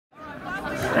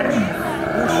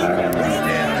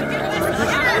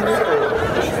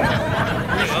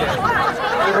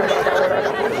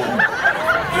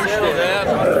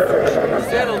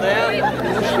Settle down.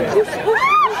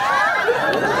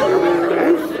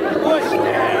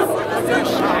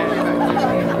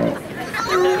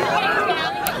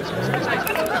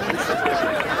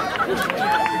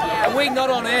 Are we not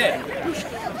on air?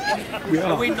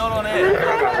 Are we not on air?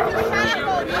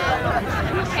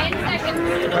 10 seconds.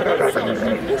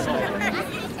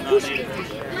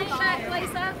 Lean back,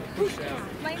 Lisa.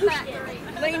 Lean back.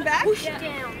 Lean back. Push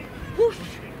down. Push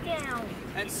down.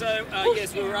 And so,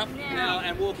 yes, we're up now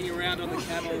and walking around on the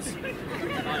camels.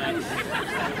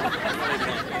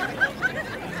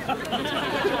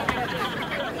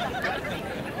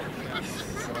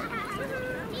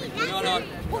 We're not on.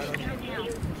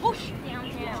 Push down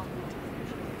now.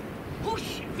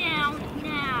 Push down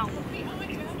now.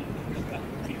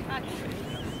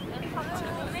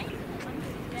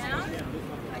 Down.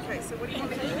 Okay, so what do you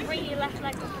want me to do? Bring your left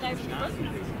leg up, go forward.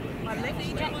 My left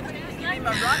leg? Yeah. You mean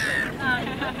my right leg?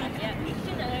 Yeah, you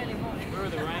did it early morning. Where are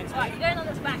the reins? Right, you're going on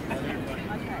this back foot.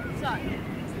 Okay, so,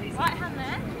 right hand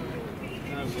there.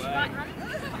 No way. Right hand.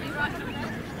 Your right hand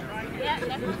there. Yeah,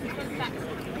 left hand front back.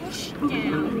 Push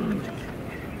down.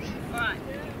 Alright.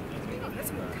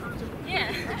 That's more comfortable. Yeah.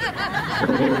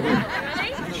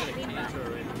 Ready? Lean back.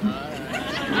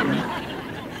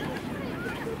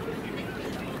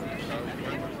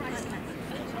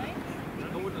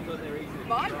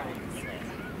 Mine?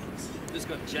 Just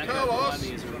got Jack Carl, behind me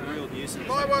is a real nuisance.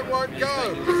 My one won't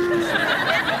go.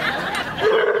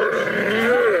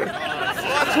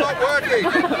 Mine's not working.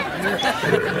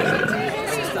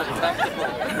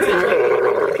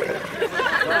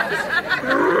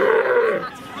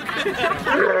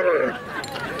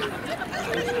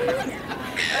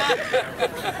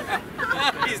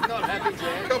 He's not happy,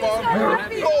 Jack. Come on.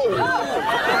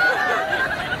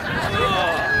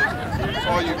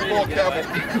 Oh, you poor camel.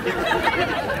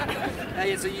 Hey,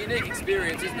 it's a unique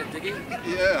experience, isn't it, Dickie?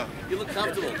 Yeah. You look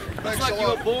comfortable. Thanks It's like a you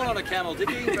lot. were born on a camel,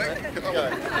 Dickie. Come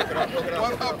on.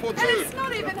 One up or And two. it's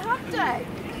not even hump day.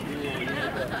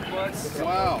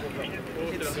 Wow.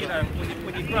 It's, you know,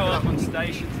 when you grow up on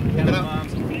stations and cattle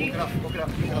farms.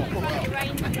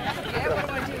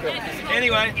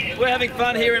 Anyway, we're having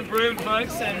fun here in Broome,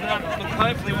 folks, and look,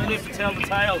 hopefully we'll live to tell the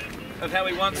tale of how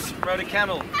we once rode a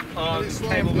camel on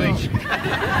Cable Beach.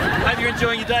 Hope you're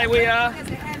enjoying your day. We are.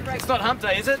 It's not hump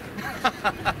day, is it?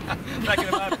 Back in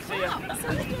a moment. See ya.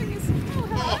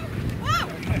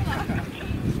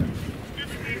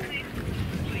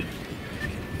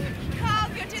 Carl,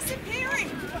 you're disappearing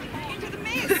into the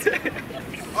mist.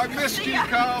 I missed you,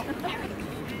 Karl.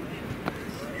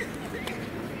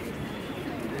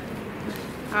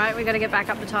 Alright, we've got to get back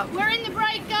up the top. We're in the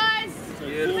break, guys. 4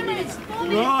 minutes. 4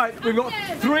 minutes. Right, we've got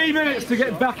 3 minutes to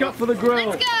get back up for the grill.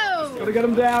 Let's go. Got to get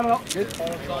them down.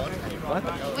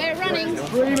 We're running.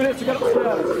 3 minutes to get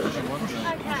upstairs.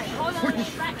 Okay, hold on.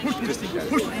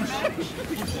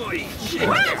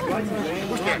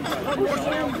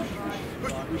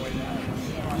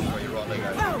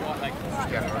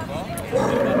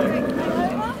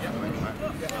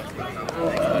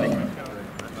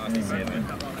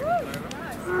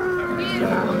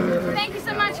 Thank you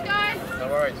so much, guys. No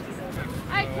worries.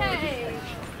 Okay.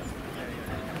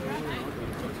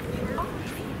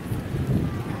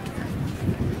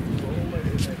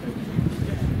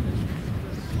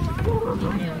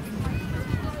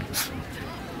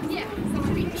 Yeah.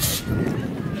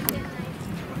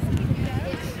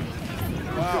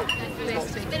 Wow.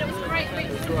 Then it was great when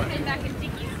we came back and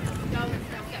Dickie go and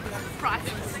get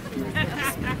prices.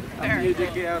 You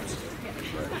Dickie out.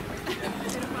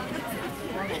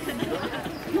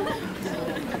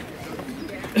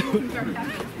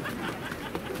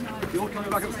 You all coming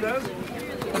back upstairs?